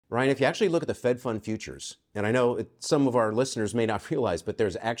Ryan, if you actually look at the Fed fund futures, and I know some of our listeners may not realize, but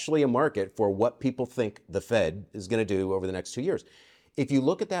there's actually a market for what people think the Fed is going to do over the next 2 years. If you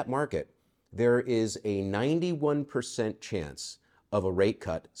look at that market, there is a 91% chance of a rate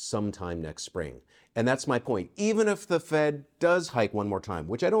cut sometime next spring. And that's my point. Even if the Fed does hike one more time,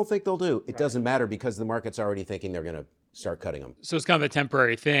 which I don't think they'll do, it doesn't matter because the market's already thinking they're going to start cutting them. So it's kind of a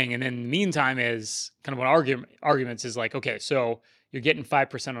temporary thing. And then in the meantime is kind of what arguments is like, okay, so you're getting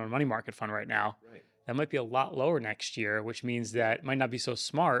 5% on a money market fund right now. Right. That might be a lot lower next year, which means that it might not be so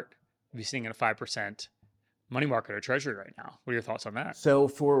smart to be sitting at a 5% money market or treasury right now. What are your thoughts on that? So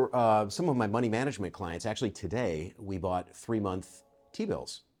for some of my money management clients, actually today, we bought 3-month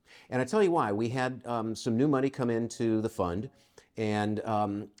T-bills. And I tell you why. We had some new money come into the fund, and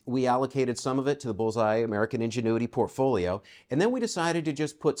we allocated some of it to the Bullseye American Ingenuity portfolio. And then we decided to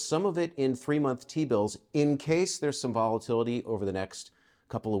just put some of it in 3-month T-bills in case there's some volatility over the next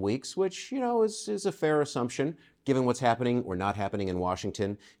couple of weeks, which, is a fair assumption, given what's happening or not happening in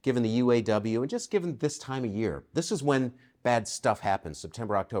Washington, given the UAW, and just given this time of year. This is when bad stuff happens,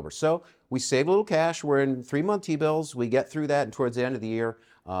 September, October. So we save a little cash. We're in 3-month T-bills. We get through that, and towards the end of the year,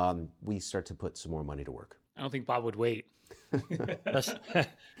 we start to put some more money to work. I don't think Bob would wait.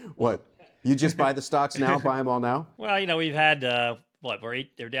 What? You just buy the stocks now, buy them all now? Well, we've had, they're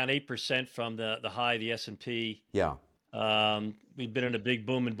down 8% from the high, the S&P. Yeah. We've been in a big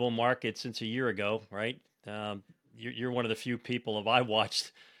boom and bull market since a year ago, right? You're one of the few people I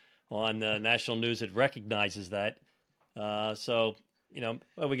watched on national news that recognizes that. So,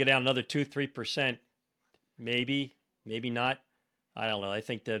 we get down another 2-3%, maybe not. I don't know. I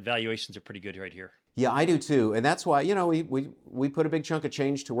think the valuations are pretty good right here. Yeah, I do too. And that's why, we put a big chunk of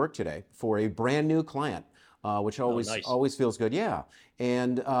change to work today for a brand new client, which always feels good. Yeah.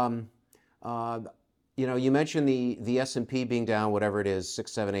 And, you mentioned the S&P being down, whatever it is,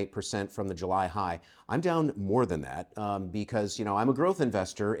 6, 7, 8% from the July high. I'm down more than that because, I'm a growth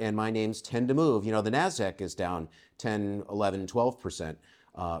investor and my names tend to move. The NASDAQ is down 10, 11, 12%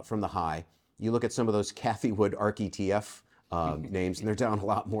 from the high. You look at some of those Cathie Wood ARK ETF names, and they're down a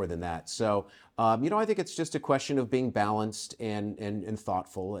lot more than that. So, I think it's just a question of being balanced and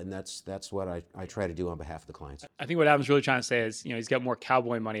thoughtful, and that's what I try to do on behalf of the clients. I think what Adam's really trying to say is, he's got more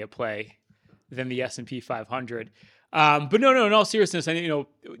cowboy money at play than the S&P 500. But no, in all seriousness, I think,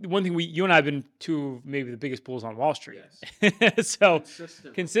 one thing you and I have been two maybe the biggest bulls on Wall Street. Yes. So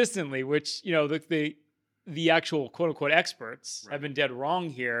consistently, which, the actual quote unquote experts have been dead wrong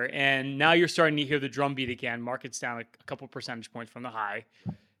here. And now you're starting to hear the drumbeat again. Market's down a couple percentage points from the high.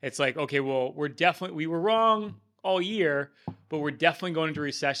 It's like, okay, well, we were wrong all year, but we're definitely going into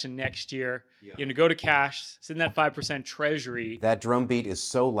recession next year. Yeah. You're going to go to cash, sit in that 5% treasury. That drumbeat is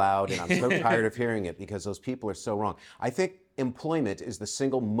so loud, and I'm so tired of hearing it because those people are so wrong. I think employment is the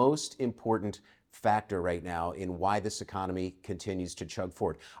single most important factor right now in why this economy continues to chug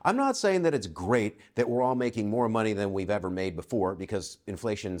forward. I'm not saying that it's great that we're all making more money than we've ever made before because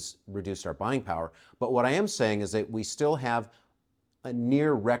inflation's reduced our buying power. But what I am saying is that we still have a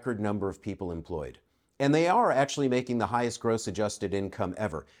near record number of people employed. And they are actually making the highest gross adjusted income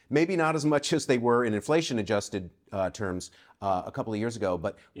ever. Maybe not as much as they were in inflation adjusted terms a couple of years ago,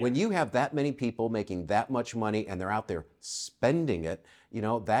 but when you have that many people making that much money and they're out there spending it,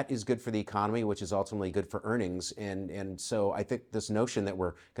 that is good for the economy, which is ultimately good for earnings. And so I think this notion that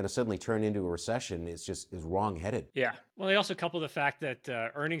we're going to suddenly turn into a recession is wrong-headed. Yeah. Well, they also couple the fact that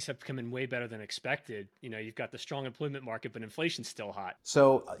earnings have come in way better than expected. You've got the strong employment market, but inflation's still hot.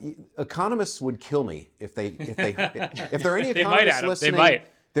 So economists would kill me if there are any They economists might, listening. They might.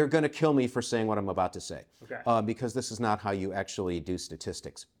 They're going to kill me for saying what I'm about to say, okay. Because this is not how you actually do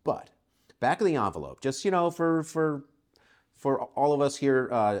statistics. But back of the envelope, just for all of us here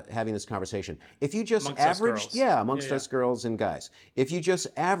having this conversation, if you just average, amongst us girls and guys, if you just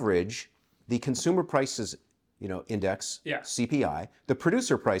average the consumer prices index, CPI, the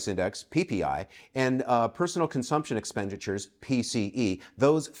producer price index, PPI, and personal consumption expenditures, PCE,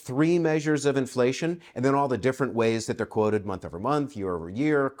 those three measures of inflation, and then all the different ways that they're quoted month over month, year over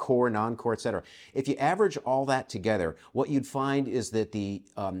year, core, non-core, et cetera. If you average all that together, what you'd find is that the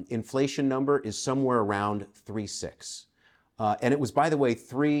inflation number is somewhere around 3.6. And it was, by the way,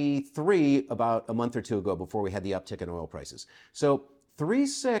 3.3 about a month or two ago before we had the uptick in oil prices. So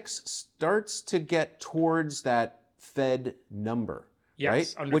 3.6 starts to get towards that Fed number,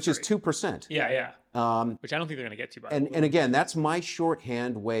 right? Which is 2%. Yeah. Which I don't think they're going to get to. And again, that's my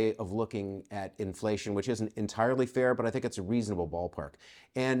shorthand way of looking at inflation, which isn't entirely fair, but I think it's a reasonable ballpark.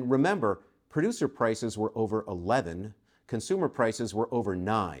 And remember, producer prices were over 11. Consumer prices were over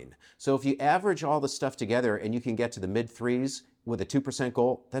 9. So if you average all the stuff together and you can get to the mid 3s, with a 2%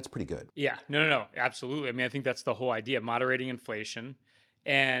 goal, that's pretty good. Yeah, no, absolutely. I mean, I think that's the whole idea, moderating inflation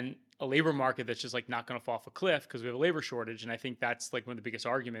and a labor market that's just like not going to fall off a cliff because we have a labor shortage. And I think that's like one of the biggest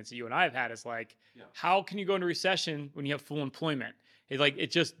arguments that you and I have had is like, how can you go into recession when you have full employment?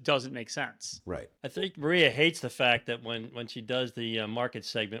 It just doesn't make sense. Right. I think Maria hates the fact that when she does the market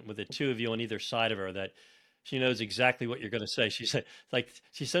segment with the two of you on either side of her, that she knows exactly what you're going to say. She said, like,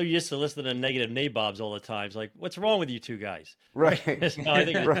 she's so used to listening to negative nabobs all the time. It's like, what's wrong with you two guys? Right. So I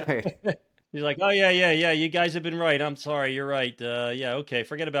think right. He's like, oh, yeah. You guys have been right. I'm sorry. You're right. Yeah, okay.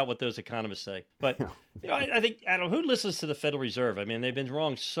 Forget about what those economists say. But I think, Adam, who listens to the Federal Reserve? I mean, they've been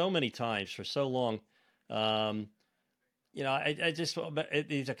wrong so many times for so long. I just,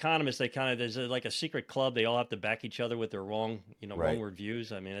 these economists, they kind of, there's like a secret club. They all have to back each other with their wrong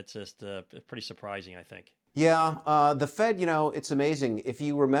views. I mean, it's just pretty surprising, I think. Yeah, the Fed, it's amazing. If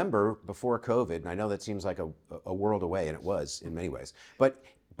you remember before COVID, and I know that seems like a world away, and it was in many ways, but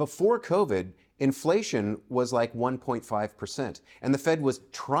before COVID, inflation was like 1.5%, and the Fed was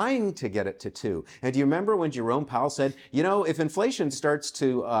trying to get it to 2%. And do you remember when Jerome Powell said, if inflation starts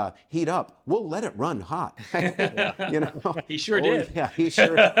to heat up, we'll let it run hot? He sure did. Yeah, he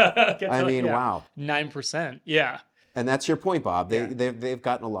sure. I mean, wow. 9%. Yeah. And that's your point, Bob. They've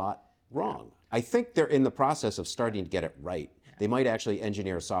gotten a lot wrong. I think they're in the process of starting to get it right. They might actually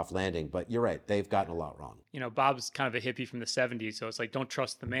engineer a soft landing, but you're right. They've gotten a lot wrong. Bob's kind of a hippie from the 70s, so it's like, don't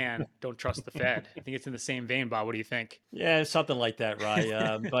trust the man, don't trust the Fed. I think it's in the same vein, Bob. What do you think? Yeah, something like that,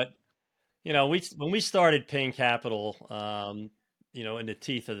 right? But, when we started Payne Capital, in the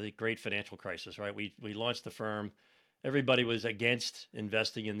teeth of the great financial crisis, right? We launched the firm. Everybody was against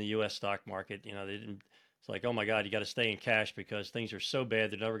investing in the U.S. stock market. They didn't. It's like, oh my God, you got to stay in cash because things are so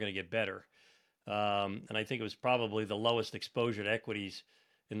bad they're never going to get better. And I think it was probably the lowest exposure to equities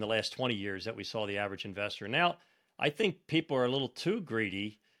in the last 20 years that we saw the average investor. Now, I think people are a little too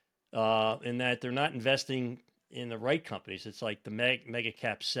greedy in that they're not investing in the right companies. It's like the mega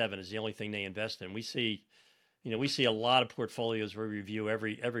cap 7 is the only thing they invest in. We see a lot of portfolios we review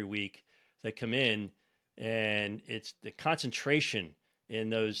every week that come in, and it's the concentration in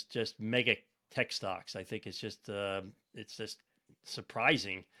those just mega tech stocks. I think it's just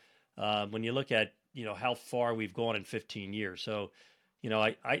surprising when you look at how far we've gone in 15 years. So,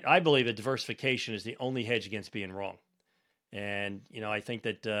 I believe that diversification is the only hedge against being wrong. And I think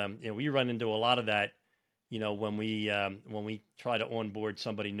that we run into a lot of that. When we try to onboard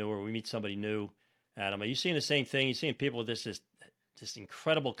somebody new or we meet somebody new. Adam, are you seeing the same thing? You're seeing people with this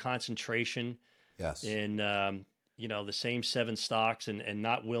incredible concentration in the same 7 stocks and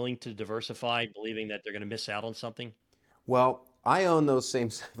not willing to diversify, believing that they're going to miss out on something? Well, I own those same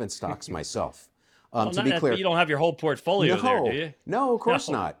 7 stocks myself. To be clear, you don't have your whole portfolio there, do you? No, of course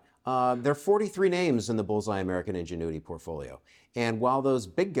not. There are 43 names in the Bullseye American Ingenuity portfolio. And while those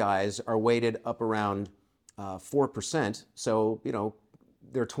big guys are weighted up around 4%, so,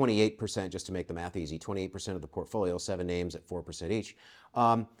 they're 28%, just to make the math easy, 28% of the portfolio, 7 names at 4% each.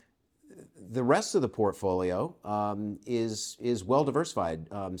 The rest of the portfolio is well diversified,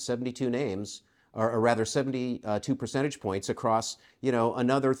 72 names, or rather 72 percentage points across,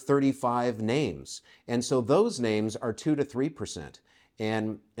 another 35 names. And so those names are 2 to 3%.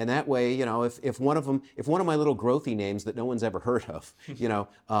 And that way, if one of my little growthy names that no one's ever heard of,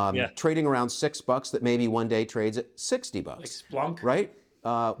 trading around $6 that maybe one day trades at $60. Like Splunk? Right?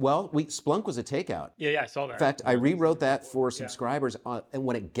 Splunk was a takeout. Yeah, I saw that. In fact, I rewrote that for subscribers, and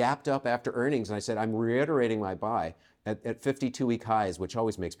when it gapped up after earnings, and I said, I'm reiterating my buy at 52-week highs, which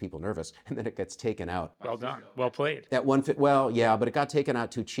always makes people nervous, and then it gets taken out. Well done. Well played. But it got taken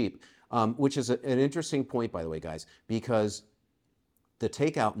out too cheap, which is an interesting point, by the way, guys, because the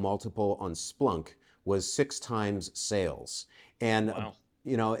takeout multiple on Splunk was 6 times sales. And wow.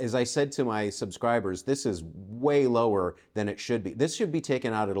 As I said to my subscribers, this is way lower than it should be. This should be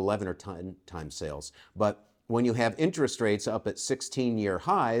taken out at 11 or 10 times sales. But when you have interest rates up at 16-year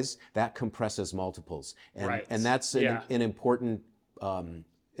highs, that compresses multiples. And that's an important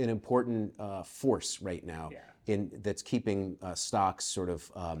force right now that's keeping stocks sort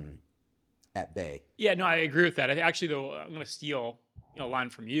of at bay. Yeah, no, I agree with that. Actually, though, I'm going to steal a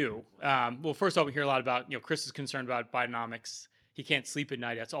line from you. Well, first off, we hear a lot about, Chris is concerned about Bidenomics. He can't sleep at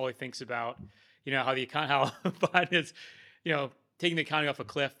night. That's all he thinks about. How Biden is, taking the economy off a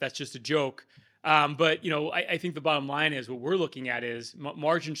cliff. That's just a joke. But I think the bottom line is what we're looking at is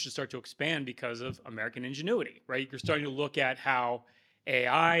margins should start to expand because of American ingenuity, right? You're starting to look at how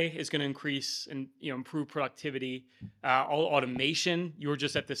AI is going to increase and improve productivity. All automation. You were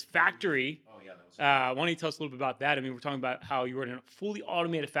just at this factory. Oh yeah. Why don't you tell us a little bit about that? I mean, we're talking about how you were in a fully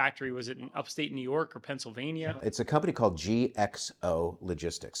automated factory. Was it in upstate New York or Pennsylvania? It's a company called GXO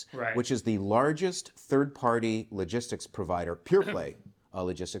Logistics, Right. which is the largest third-party logistics provider, pure play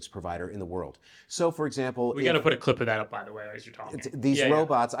logistics provider in the world. So, for example, We got to put a clip of that up, by the way, as you're talking. These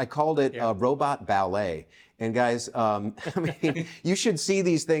robots, I called it robot ballet. And guys, I mean, you should see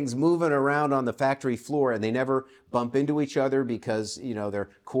these things moving around on the factory floor, and they never bump into each other because they're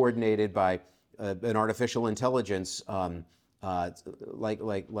coordinated by an artificial intelligence,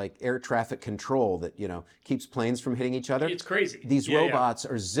 like air traffic control that keeps planes from hitting each other. It's crazy. These robots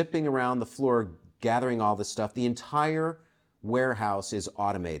are zipping around the floor, gathering all this stuff. The entire warehouse is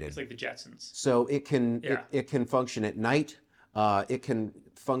automated. It's like the Jetsons. So it can function at night. It can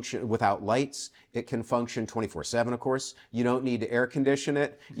function without lights. It can function 24/7, of course. You don't need to air condition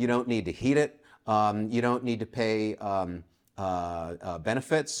it. You don't need to heat it. You don't need to pay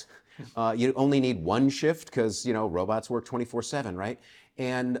benefits. You only need one shift because robots work 24/7, right?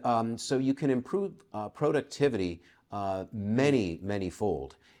 And so you can improve productivity many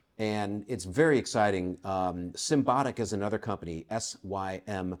fold. And it's very exciting. Symbotic is another company,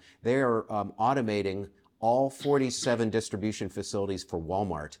 SYM. They are automating all 47 distribution facilities for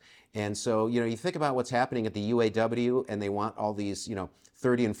Walmart. And so, you think about what's happening at the UAW and they want all these,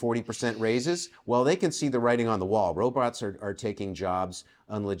 30 and 40% raises. Well, they can see the writing on the wall. Robots are taking jobs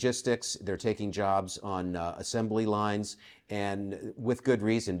on logistics. They're taking jobs on assembly lines, and with good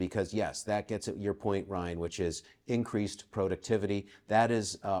reason, because yes, that gets at your point, Ryan, which is increased productivity. That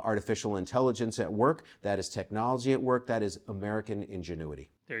is artificial intelligence at work. That is technology at work. That is American ingenuity.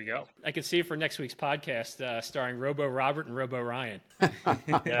 There you go. I can see it for next week's podcast, starring Robo Robert and Robo Ryan.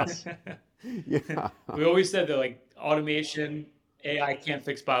 Yes. Yeah. We always said that automation, AI can't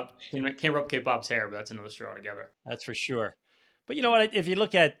replicate Bob's hair, but that's another story altogether. That's for sure. But you know what? If you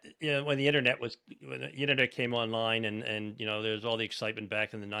look at when the internet came online, and there's all the excitement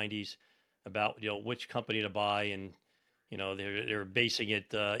back in the '90s about which company to buy, and they're basing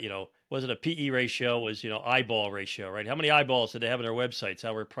it. Was it a PE ratio? Was eyeball ratio, right? How many eyeballs did they have on their websites?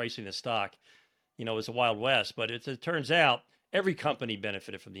 How we're pricing the stock? It was a Wild West. But it turns out every company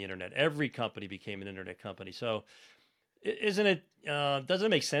benefited from the internet. Every company became an internet company. So doesn't it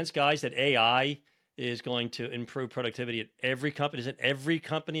make sense, guys, that AI is going to improve productivity at every company? Isn't every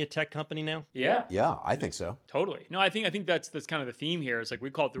company a tech company now? Yeah. Yeah, I think so. Totally. No, I think that's kind of the theme here. It's we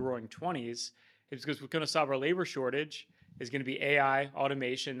call it the roaring 20s. It's because we're going to solve our labor shortage. Is going to be AI,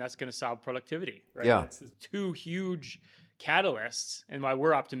 automation. That's going to solve productivity. Right? Yeah. That's two huge catalysts, and why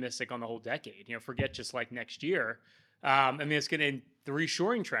we're optimistic on the whole decade. Forget just next year. It's going to, the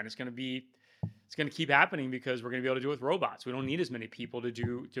reshoring trend is going to be, it's going to keep happening because we're going to be able to do it with robots. We don't need as many people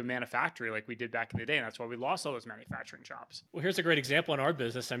to manufacture like we did back in the day, and that's why we lost all those manufacturing jobs. Well, here's a great example in our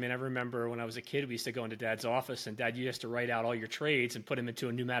business. I remember when I was a kid, we used to go into Dad's office, and Dad used to write out all your trades and put them into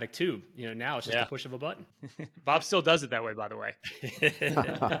a pneumatic tube. Now it's just a push of a button. Bob still does it that way, by the way.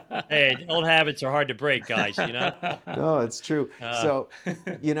 Hey, old habits are hard to break, guys. No, it's true. So,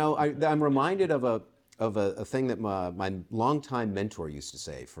 I'm reminded of a thing that my longtime mentor used to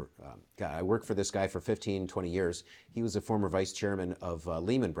say. I worked for this guy for 15, 20 years. He was a former vice chairman of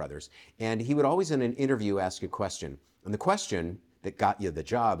Lehman Brothers. And he would always in an interview ask a question. And the question that got you the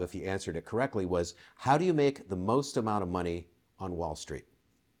job, if you answered it correctly, was, how do you make the most amount of money on Wall Street?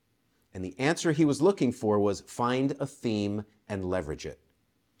 And the answer he was looking for was find a theme and leverage it.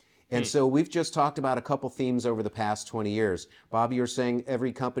 And so we've just talked about a couple themes over the past 20 years. Bob, you're saying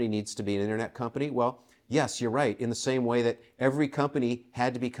every company needs to be an internet company? Well, yes, you're right. In the same way that every company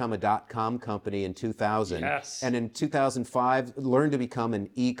had to become a .com company in 2000. Yes. And in 2005, learned to become an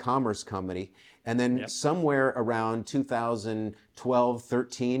e-commerce company. And then somewhere around 2012,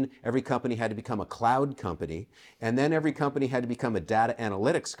 13, every company had to become a cloud company. And then every company had to become a data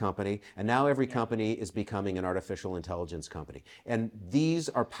analytics company. And now every company is becoming an artificial intelligence company. And these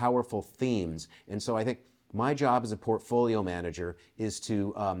are powerful themes. And so I think my job as a portfolio manager is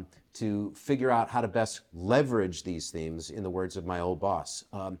to figure out how to best leverage these themes, in the words of my old boss.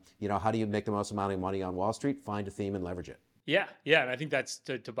 How do you make the most amount of money on Wall Street? Find a theme and leverage it. Yeah. And I think that's,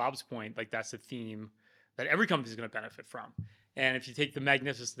 to Bob's point, that's a theme that every company is going to benefit from. And if you take the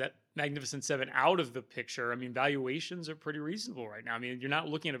Magnificent Seven out of the picture, valuations are pretty reasonable right now. You're not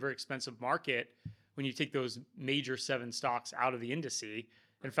looking at a very expensive market when you take those major 7 stocks out of the indice.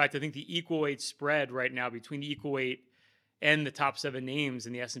 In fact, I think the equal weight spread right now between the equal weight and the top 7 names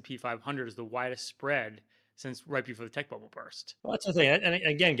in the S&P 500 is the widest spread since right before the tech bubble burst. Well, that's the thing. And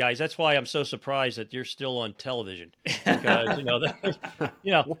again, guys, that's why I'm so surprised that you're still on television. Because,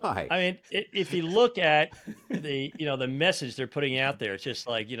 Why? I mean, if you look at the message they're putting out there, it's just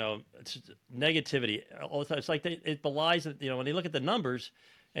like, it's negativity all the time. It's like it belies that, when you look at the numbers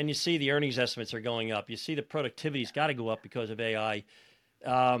and you see the earnings estimates are going up, you see the productivity's got to go up because of AI.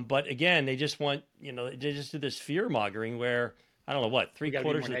 But again, they just want, they just do this fear mongering where, I don't know what, 3/4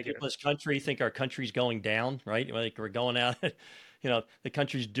 of the people in this country think our country's going down, right? Like we're going out, the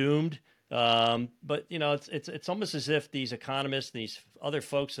country's doomed. But it's almost as if these economists, these other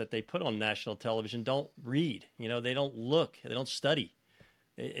folks that they put on national television don't read, they don't look, they don't study.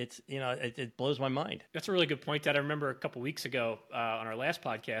 It blows my mind. That's a really good point, Dad. I remember a couple weeks ago on our last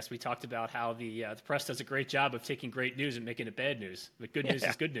podcast, we talked about how the press does a great job of taking great news and making it bad news. But good news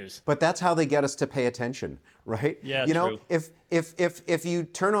is good news. But that's how they get us to pay attention, right? Yeah, true. If you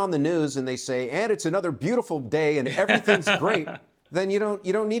turn on the news and they say, and it's another beautiful day and everything's great, then you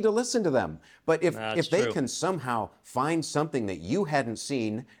don't need to listen to them. But if they can somehow find something that you hadn't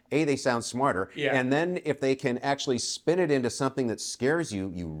seen, they sound smarter. Yeah. And then if they can actually spin it into something that scares you,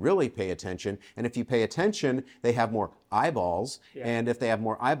 you really pay attention. And if you pay attention, they have more eyeballs. Yeah. And if they have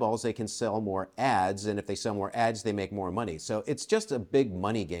more eyeballs, they can sell more ads. And if they sell more ads, they make more money. So it's just a big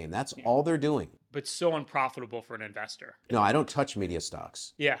money game. That's all they're doing. But so unprofitable for an investor. No, I don't touch media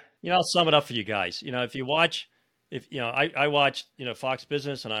stocks. Yeah. I'll sum it up for you guys. If you watch... I watch, Fox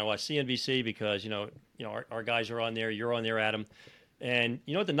Business and I watch CNBC because, our guys are on there, you're on there, Adam. And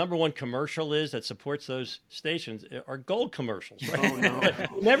you know what the number one commercial is that supports those stations are gold commercials, right? Oh, no.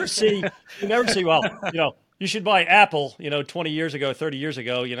 you never see, well, you should buy Apple, 20 years ago, 30 years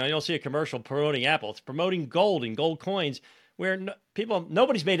ago, you don't see a commercial promoting Apple. It's promoting gold and gold coins where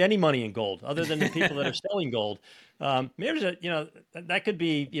nobody's made any money in gold other than the people that are selling gold. Maybe that could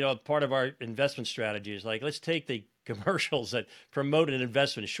be, part of our investment strategy is like, let's take the commercials that promote an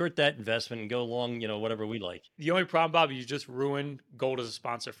investment, short that investment and go long, whatever we like. The only problem, Bob, is you just ruined gold as a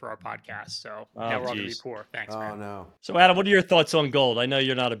sponsor for our podcast. So now we're all going to be poor. Thanks, man. Oh, no. So Adam, what are your thoughts on gold? I know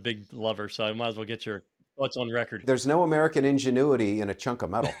you're not a big lover, so I might as well get your thoughts on record. There's no American ingenuity in a chunk of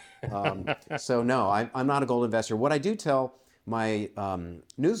metal. So no, I'm not a gold investor. What I do tell my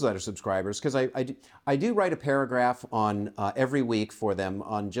newsletter subscribers, because I do write a paragraph on every week for them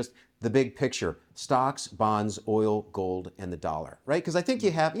on just the big picture: stocks, bonds, oil, gold, and the dollar, right? Because I think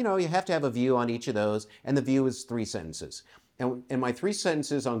you have to have a view on each of those, and the view is 3 sentences. And my 3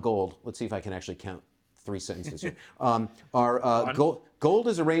 sentences on gold, let's see if I can actually count 3 sentences here, are gold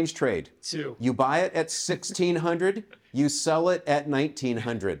is a range trade. 2. You buy it at 1,600, you sell it at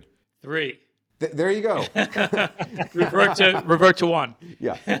 1,900. 3. There you go. revert to 1.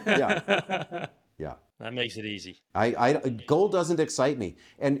 Yeah. That makes it easy. Gold doesn't excite me.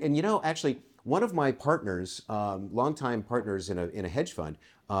 And actually, one of my partners, longtime partners in a hedge fund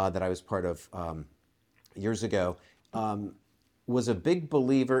that I was part of years ago, was a big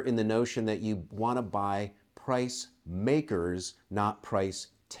believer in the notion that you want to buy price makers, not price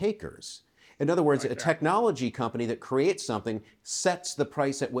takers. In other words, a technology company that creates something sets the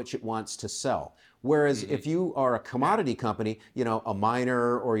price at which it wants to sell. Whereas if you are a commodity company, a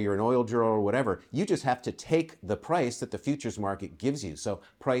miner or you're an oil driller or whatever, you just have to take the price that the futures market gives you. So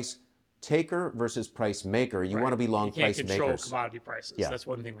price taker versus price maker. You want to be long price makers. You can't control commodity prices. Yeah. That's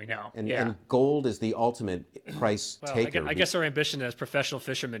one thing we know. And gold is the ultimate price taker. I guess our ambition as professional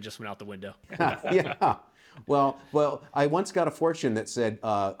fishermen just went out the window. Yeah. Well, I once got a fortune that said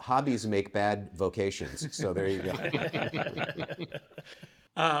hobbies make bad vocations. So there you go.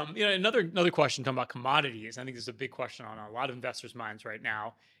 Another question talking about commodities. I think this is a big question on a lot of investors' minds right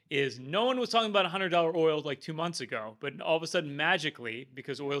now. Is no one was talking about $100 oil like 2 months ago, but all of a sudden, magically,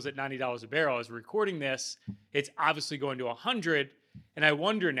 because oil's at $90 a barrel, as we're recording this, it's obviously going to 100. And I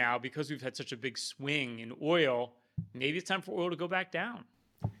wonder now, because we've had such a big swing in oil, maybe it's time for oil to go back down.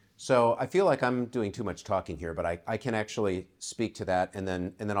 So I feel like I'm doing too much talking here, but I can actually speak to that, and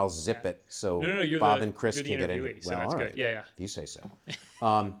then I'll zip it so Bob and Chris can get in. Well, so that's good. Yeah. If you say so.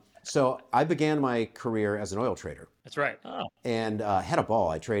 So I began my career as an oil trader. That's right. And had a ball.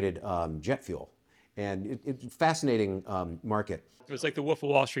 I traded jet fuel, and it's a fascinating market. It was like the Wolf of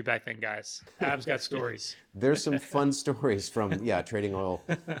Wall Street back then, guys. Adam's got stories. There's some fun stories from trading oil.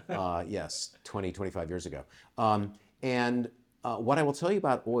 20, 25 years ago. What I will tell you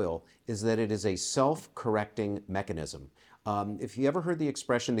about oil is that it is a self-correcting mechanism. If you ever heard the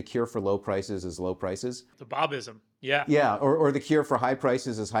expression, the cure for low prices is low prices? The Bobism, yeah. Yeah, or the cure for high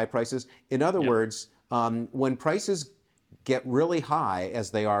prices is high prices. In other words, when prices get really high,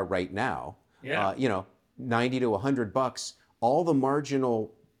 as they are right now, 90 to $100, all the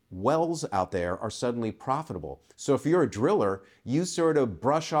marginal wells out there are suddenly profitable. So if you're a driller, you sort of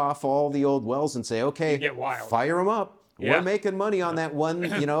brush off all the old wells and say, okay, fire them up. Yeah. We're making money on that one,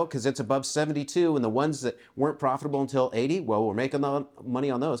 because it's above 72, and the ones that weren't profitable until 80, well, we're making the money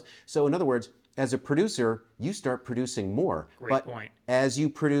on those. So in other words, as a producer, you start producing more. Great point. As you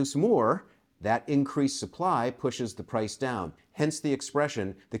produce more, that increased supply pushes the price down. Hence the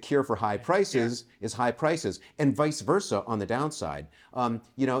expression, the cure for high prices is high prices, and vice versa on the downside.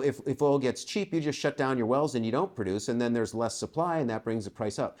 If oil gets cheap, you just shut down your wells and you don't produce, and then there's less supply, and that brings the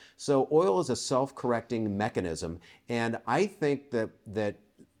price up. So oil is a self-correcting mechanism, and I think that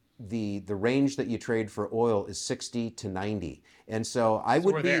the range that you trade for oil is 60 to 90. And so I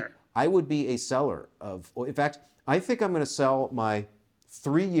would be a seller of oil. In fact, I think I'm going to sell my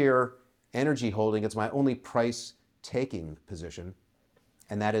 3-year energy holding. It's my only price taking position,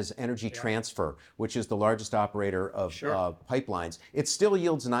 and that is Energy Transfer, which is the largest operator of pipelines. It still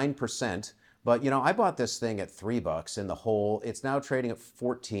yields 9%, but I bought this thing at $3 in the hole. It's now trading at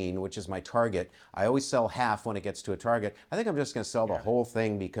 14, which is my target. I always sell half when it gets to a target. I think I'm just going to sell the whole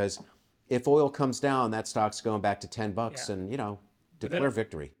thing, because if oil comes down, that stock's going back to $10, and declare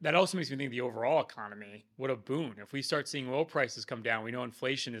victory. That also makes me think the overall economy, what a boon. If we start seeing oil prices come down, we know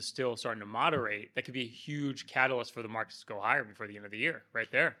inflation is still starting to moderate. That could be a huge catalyst for the markets to go higher before the end of the year,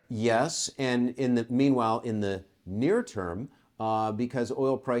 right there. Yes, and meanwhile, in the near term, because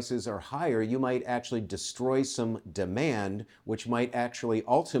oil prices are higher, you might actually destroy some demand, which might actually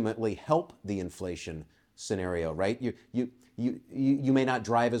ultimately help the inflation scenario, right? You may not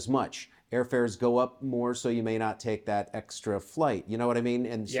drive as much. Airfares go up more, so you may not take that extra flight. You know what I mean?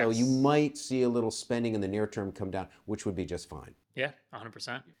 And so you might see a little spending in the near term come down, which would be just fine. Yeah,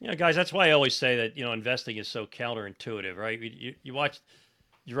 100%. Guys, that's why I always say that, investing is so counterintuitive, right? You watched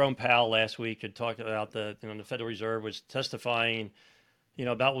Jerome Powell last week and talked about the Federal Reserve was testifying,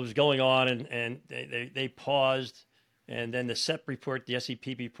 about what was going on, and they paused, and then the SEP report, the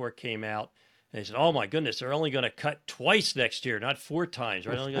SEP report came out. And they said, oh, my goodness, they're only going to cut twice next year, not 4 times,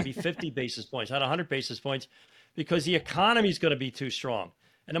 right? They're only going to be 50 basis points, not 100 basis points, because the economy is going to be too strong.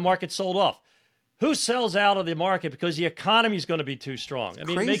 And the market sold off. Who sells out of the market because the economy is going to be too strong? I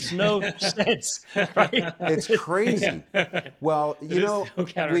mean, it makes no sense, right? It's crazy. Well, we've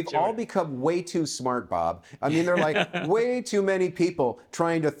all become way too smart, Bob. I mean, there are like way too many people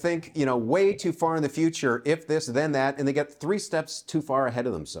trying to think, way too far in the future, if this, then that, and they get 3 steps too far ahead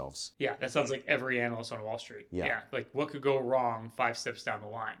of themselves. Yeah, that sounds like every analyst on Wall Street. Yeah, like what could go wrong 5 steps down the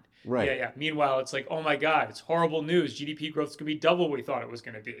line? Right. Yeah. Meanwhile, it's like, oh my God, it's horrible news. GDP growth is going to be double what we thought it was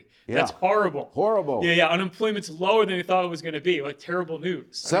going to be. Yeah. That's horrible. Horrible. Yeah. Unemployment's lower than we thought it was going to be. Like, terrible news.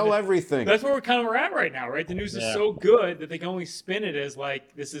 Sell everything. That's where we're at right now, right? The news is so good that they can only spin it as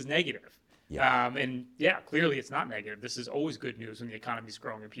like, this is negative. Yeah. Clearly it's not negative. This is always good news when the economy's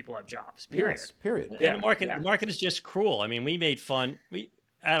growing and people have jobs. Period. Yes, period. Yeah. The market is just cruel. I mean, we made fun.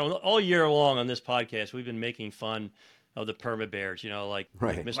 I don't know, all year long on this podcast, we've been making fun of the perma bears, like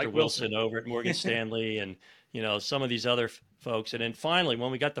Mr. Mike Wilson over at Morgan Stanley, and some of these other folks. And then finally, when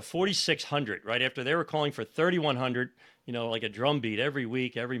we got to 4,600, right after they were calling for 3,100, like a drumbeat every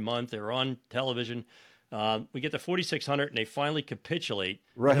week, every month, they were on television. We get to 4,600 and they finally capitulate.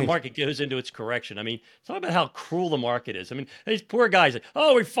 Right. And the market goes into its correction. I mean, it's all about how cruel the market is. I mean, these poor guys,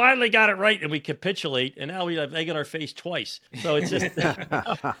 we finally got it right, and we capitulate, and now we have egg on our face twice. So it's just.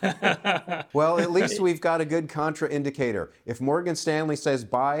 Well, at least we've got a good contraindicator. If Morgan Stanley says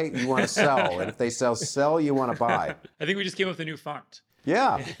buy, you want to sell. And if they sell, you want to buy. I think we just came up with a new fund.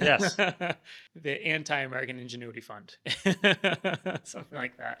 Yeah. Yes. The Anti-American Ingenuity Fund. Something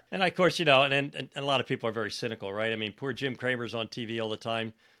like that. And of course, and a lot of people are very cynical, right? I mean, poor Jim Cramer's on TV all the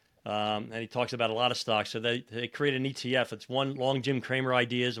time. And he talks about a lot of stocks. So they create an ETF. It's one long Jim Cramer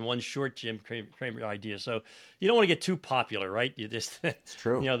ideas and one short Jim Cramer ideas. So you don't want to get too popular, right? You just, it's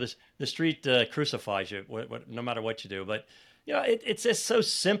true. The street crucifies you no matter what you do. But, it's just so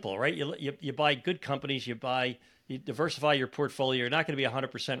simple, right? You buy good companies, you diversify your portfolio. You're not going to be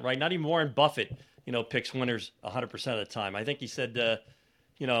 100% right. Not even Warren Buffett, picks winners 100% of the time. I think he said,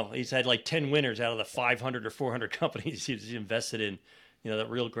 he's had like 10 winners out of the 500 or 400 companies he's invested in, that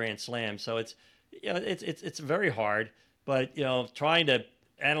real grand slam. So it's very hard, but, trying to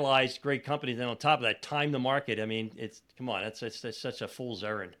analyze great companies and on top of that, time the market. I mean, it's such a fool's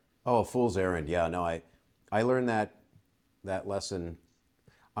errand. Oh, a fool's errand. Yeah, no, I learned that lesson,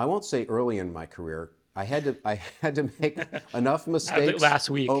 I won't say early in my career. I had to make enough mistakes last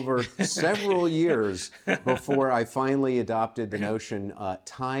week over several years before I finally adopted the notion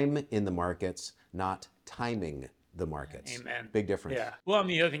time in the markets, not timing the markets. Amen. Big difference. Yeah. Well,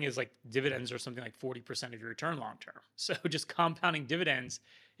 the other thing is like dividends are something like 40% of your return long term. So just compounding dividends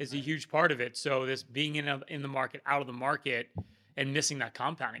is a huge part of it. So this being in the market, out of the market, and missing that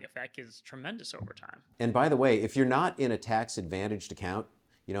compounding effect is tremendous over time. And by the way, if you're not in a tax advantaged account,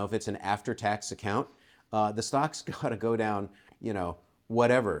 if it's an after tax account, the stock's got to go down,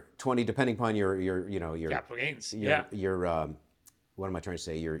 whatever, 20, depending upon your capital gains. Your what am I trying to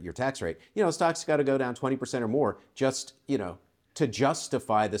say? Your tax rate. Stock's got to go down 20% or more just, to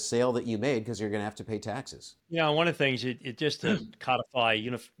justify the sale that you made, because you're going to have to pay taxes. One of the things, it just to codify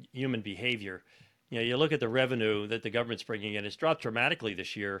human behavior, you look at the revenue that the government's bringing in, it's dropped dramatically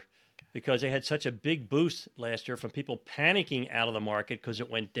this year because they had such a big boost last year from people panicking out of the market because it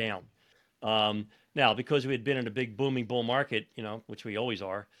went down. Now, because we had been in a big booming bull market, which we always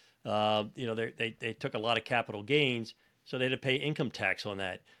are, they took a lot of capital gains, so they had to pay income tax on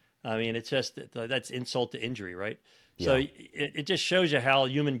that. I mean, it's just, that's insult to injury, right? Yeah. So it just shows you how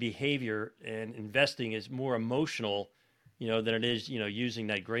human behavior and investing is more emotional, than it is, using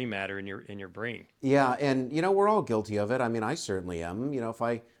that gray matter in your brain. Yeah, and we're all guilty of it. I mean, I certainly am. If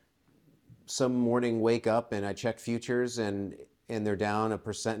I some morning wake up and I check futures and they're down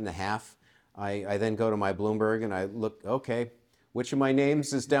 1.5%, I then go to my Bloomberg and I look, okay, which of my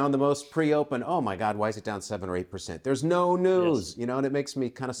names is down the most pre-open? Oh my God, why is it down 7 or 8%? There's no news, yes. And it makes me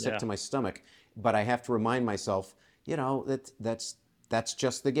kind of sick to my stomach. But I have to remind myself, that's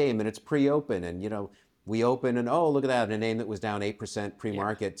just the game, and it's pre-open, and we open and oh, look at that, a name that was down 8%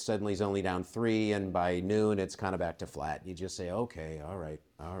 pre-market suddenly is only down 3%, and by noon it's kind of back to flat. You just say, okay, all right.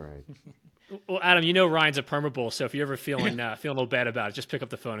 Well, Adam, Ryan's a perma bull, so if you're ever feeling a little bad about it, just pick up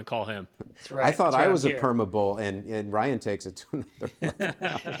the phone and call him. That's right. I thought I was a perma bull, and Ryan takes it to another level.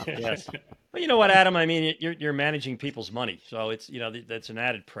 Yes. Well, you know what, Adam? I mean, you're managing people's money, so it's that's an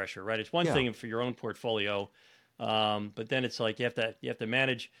added pressure, right? It's one thing for your own portfolio, but then it's like you have to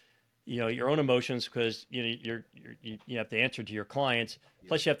manage, your own emotions, because you have to answer to your clients.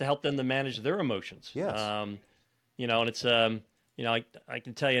 Plus, you have to help them to manage their emotions. Yes. And it's I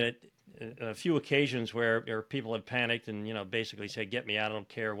can tell you that a few occasions where people have panicked and basically say, "Get me out! I don't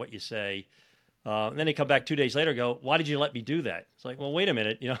care what you say." And then they come back 2 days later and go, "Why did you let me do that?" It's like, well, wait a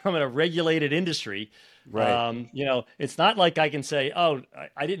minute. I'm in a regulated industry. Right. It's not like I can say, "Oh,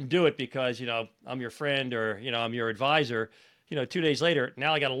 I didn't do it because I'm your friend or I'm your advisor." 2 days later,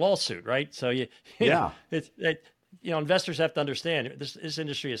 now I got a lawsuit, right? So investors have to understand this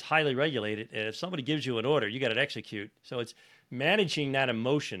industry is highly regulated, and if somebody gives you an order, you got to execute. So it's managing that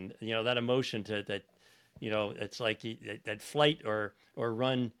emotion. That emotion it's like that flight or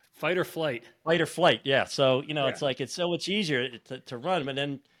run. Fight or flight. Fight or flight, yeah. So, it's like it's so much easier to run, but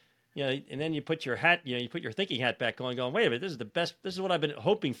then, and then you put your hat, you put your thinking hat back on, going, wait a minute, this is the best, this is what I've been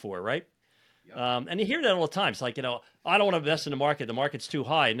hoping for, right? Yep. And you hear that all the time. It's like, I don't want to invest in the market's too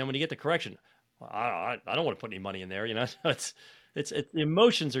high. And then when you get the correction, I don't want to put any money in there, So it's the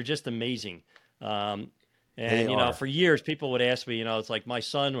emotions are just amazing. And, for years, people would ask me, it's like my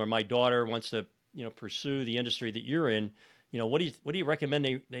son or my daughter wants to, pursue the industry that you're in. What do you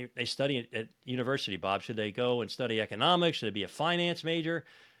recommend they study at university, Bob? Should they go and study economics? Should they be a finance major?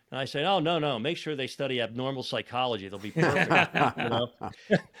 And I said, oh, no, make sure they study abnormal psychology. They'll be perfect.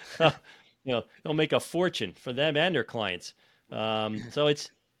 They'll make a fortune for them and their clients. So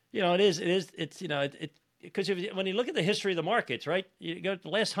it's, because when you look at the history of the markets, right, you go to the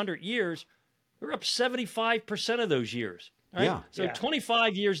last 100 years, we're up 75% of those years. Right? Yeah. So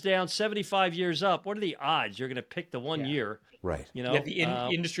 25 years down, 75 years up. What are the odds you're going to pick the 1 year? Right. The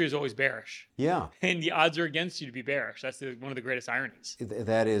industry is always bearish. Yeah. And the odds are against you to be bearish. That's one of the greatest ironies.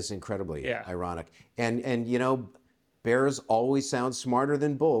 That is incredibly ironic. And bears always sound smarter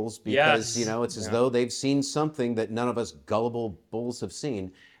than bulls because, it's as though they've seen something that none of us gullible bulls have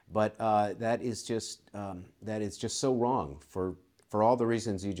seen. But that is just so wrong for all the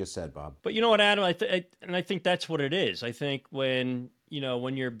reasons you just said, Bob. But you know what, Adam? I think that's what it is. I think when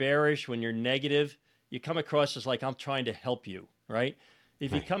you're bearish, when you're negative, you come across as like I'm trying to help you, right?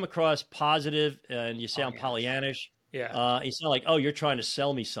 If you come across positive and you sound Pollyannish, you sound like, oh, you're trying to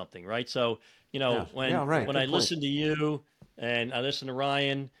sell me something, right? So when I listen to you and I listen to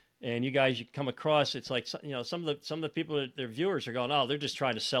Ryan and you guys, you come across, it's like some of the people, their viewers are going, oh, they're just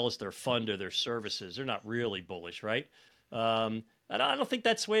trying to sell us their fund or their services. They're not really bullish, right? And I don't think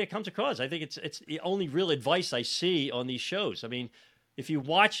that's the way it comes across. I think it's the only real advice I see on these shows. I mean, if you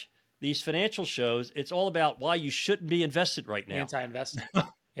watch these financial shows, it's all about why you shouldn't be invested right now. Anti-investment.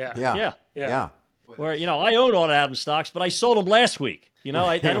 Yeah. Where, I own all the Adam stocks, but I sold them last week.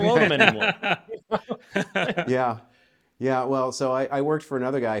 I don't own them anymore. Yeah. Well, so I worked for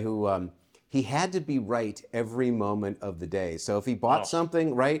another guy who he had to be right every moment of the day. So if he bought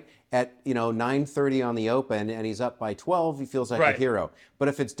something right at 9:30 on the open and he's up by 12, he feels like a hero. But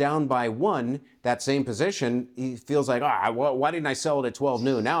if it's down by 1, that same position, he feels like, why didn't I sell it at 12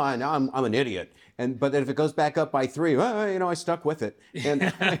 noon? Now I'm an idiot. But then if it goes back up by 3, I stuck with it.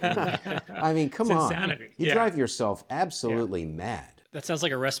 And I mean, come on, insanity. You drive yourself absolutely mad. That sounds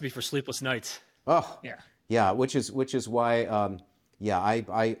like a recipe for sleepless nights. Oh, yeah, which is why.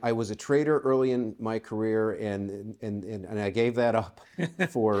 I was a trader early in my career, and I gave that up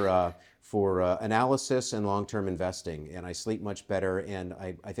for analysis and long-term investing, and I sleep much better, and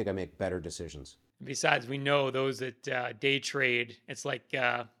I think I make better decisions. Besides, we know those that day trade, it's like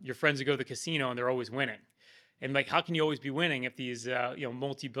your friends who go to the casino and they're always winning. And like, how can you always be winning if these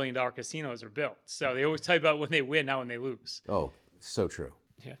multi-billion-dollar casinos are built? So they always tell you about when they win, not when they lose. Oh, so true.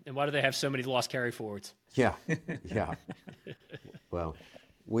 Yeah. And why do they have so many lost carry forwards? Yeah. Well,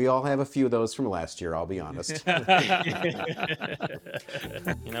 we all have a few of those from last year, I'll be honest. If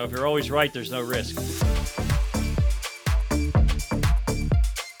you're always right, there's no risk.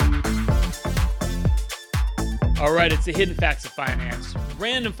 All right, it's the hidden facts of finance.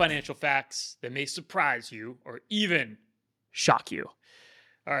 Random financial facts that may surprise you or even shock you.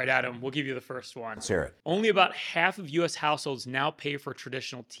 All right, Adam, we'll give you the first one. Let's hear it. Only about half of U.S. households now pay for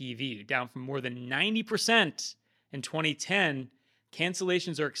traditional TV, down from more than 90% in 2010.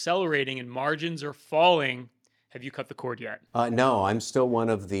 Cancellations are accelerating and margins are falling. Have you cut the cord yet? No, I'm still one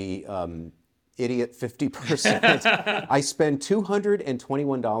of the idiot 50%. I spend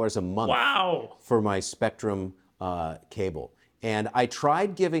 $221 a month for my Spectrum cable. And I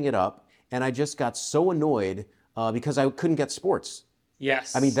tried giving it up, and I just got so annoyed because I couldn't get sports.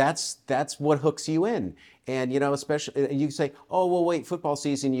 Yes. I mean, that's what hooks you in. And, especially, you say, oh, well, wait, football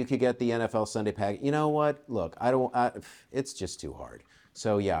season, you could get the NFL Sunday pack. You know what? Look, it's just too hard.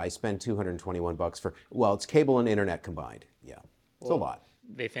 So, yeah, I spend $221 for, it's cable and internet combined. Yeah, it's a lot.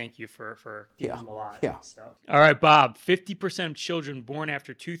 They thank you for keeping them alive. Yeah. All right, Bob, 50% of children born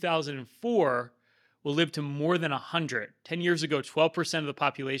after 2004 will live to more than 100. 10 years ago, 12% of the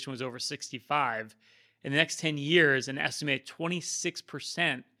population was over 65. In the next 10 years, an estimated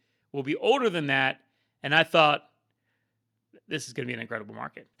 26% will be older than that. And I thought, this is going to be an incredible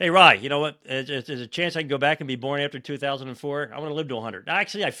market. Hey, Rye, you know what? There's a chance I can go back and be born after 2004. I want to live to 100.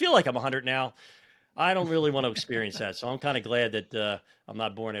 Actually, I feel like I'm 100 now. I don't really want to experience that. So I'm kind of glad that I'm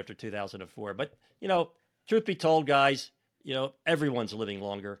not born after 2004. But, truth be told, guys, everyone's living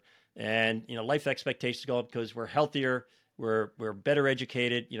longer. And, life expectations go up because we're healthier, we're better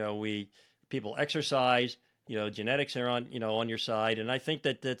educated, people exercise, genetics are on your side. And I think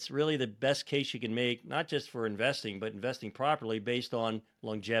that that's really the best case you can make, not just for investing, but investing properly based on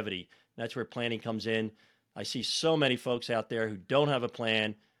longevity. That's where planning comes in. I see so many folks out there who don't have a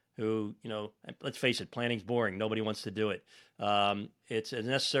plan, who, let's face it, planning's boring. Nobody wants to do it. It's a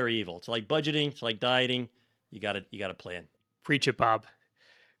necessary evil. It's like budgeting. It's like dieting. You got to plan. Preach it, Bob.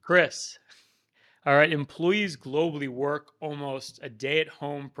 Chris. All right. Employees globally work almost a day at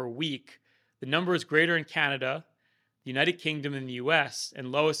home per week. The number is greater in Canada, the United Kingdom, and the U.S.,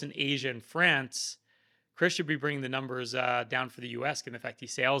 and lowest in Asia and France. Chris should be bringing the numbers down for the U.S., given the fact he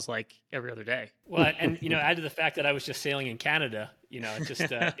sails like every other day. Well, and, add to the fact that I was just sailing in Canada, it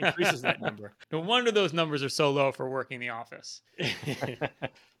just increases that number. No wonder those numbers are so low for working in the office.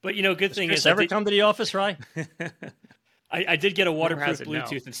 But, good thing is... ever come to the office, right? I did get a waterproof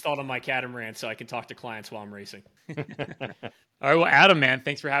Bluetooth installed on my catamaran so I can talk to clients while I'm racing. All right. Well, Adam, man,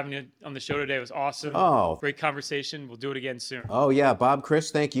 thanks for having me on the show today. It was awesome. Oh. Great conversation. We'll do it again soon. Oh, yeah. Bob,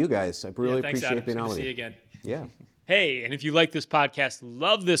 Chris, thank you guys. I really thanks, appreciate Adam. being on with See you. you again. Yeah. Hey, and if you like this podcast,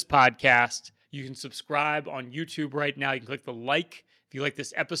 love this podcast, you can subscribe on YouTube right now. You can click the like. If you like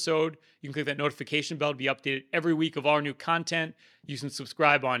this episode, you can click that notification bell to be updated every week of all our new content. You can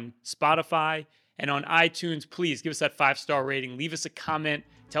subscribe on Spotify and on iTunes. Please give us that 5-star rating. Leave us a comment.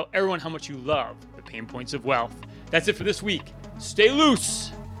 Tell everyone how much you love the Payne Points of Wealth. That's it for this week. Stay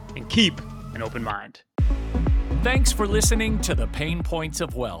loose and keep an open mind. Thanks for listening to the Payne Points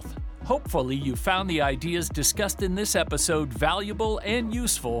of Wealth. Hopefully you found the ideas discussed in this episode valuable and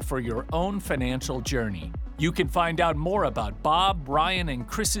useful for your own financial journey. You can find out more about Bob, Ryan, and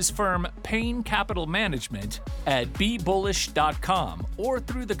Chris's firm, Payne Capital Management, at BeBullish.com or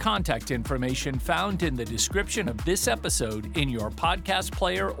through the contact information found in the description of this episode in your podcast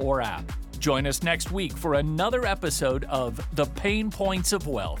player or app. Join us next week for another episode of The Payne Points of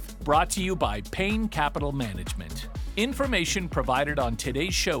Wealth, brought to you by Payne Capital Management. Information provided on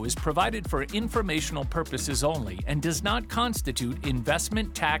today's show is provided for informational purposes only and does not constitute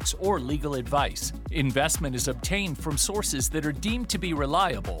investment, tax, or legal advice. Investment is obtained from sources that are deemed to be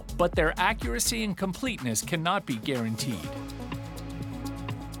reliable, but their accuracy and completeness cannot be guaranteed.